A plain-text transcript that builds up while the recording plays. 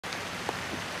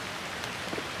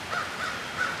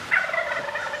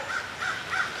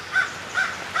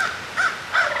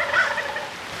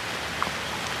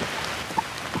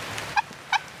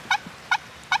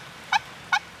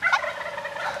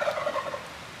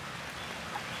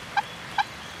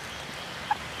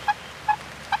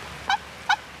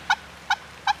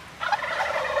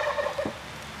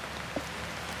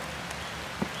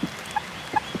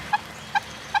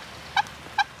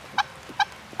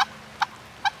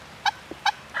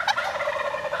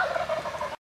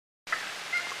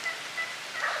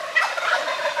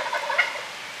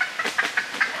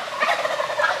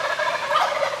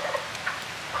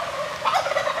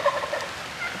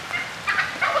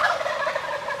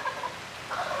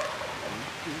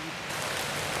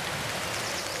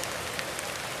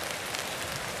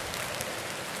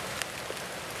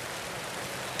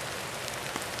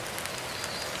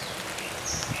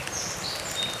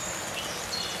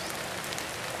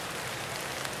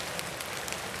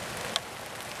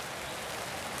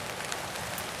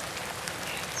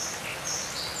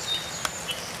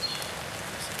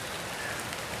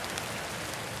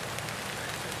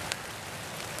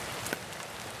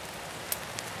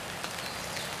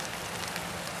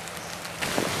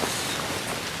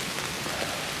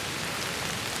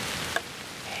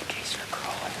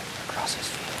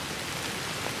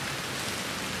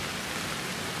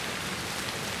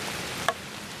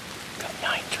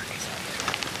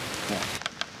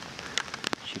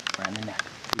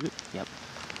Yep.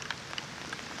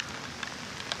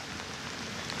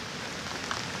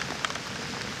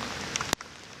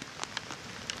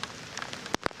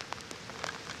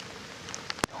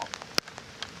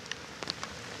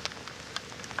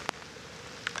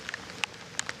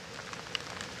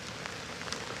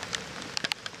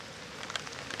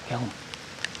 Kill him.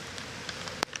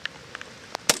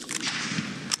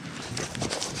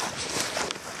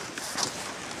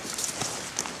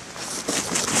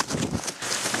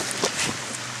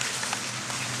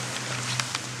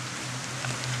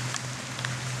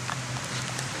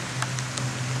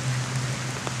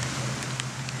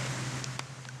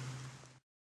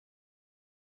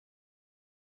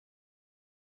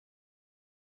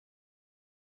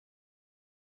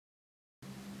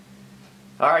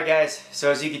 Alright guys, so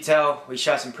as you can tell, we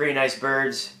shot some pretty nice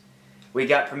birds. We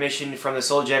got permission from this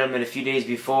old gentleman a few days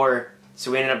before, so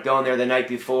we ended up going there the night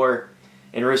before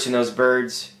and roosting those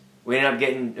birds. We ended up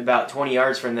getting about 20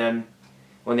 yards from them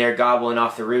when they were gobbling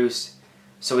off the roost.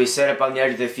 So we set up on the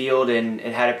edge of the field and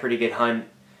had a pretty good hunt.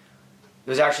 It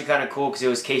was actually kind of cool because it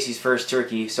was Casey's first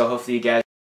turkey, so hopefully you guys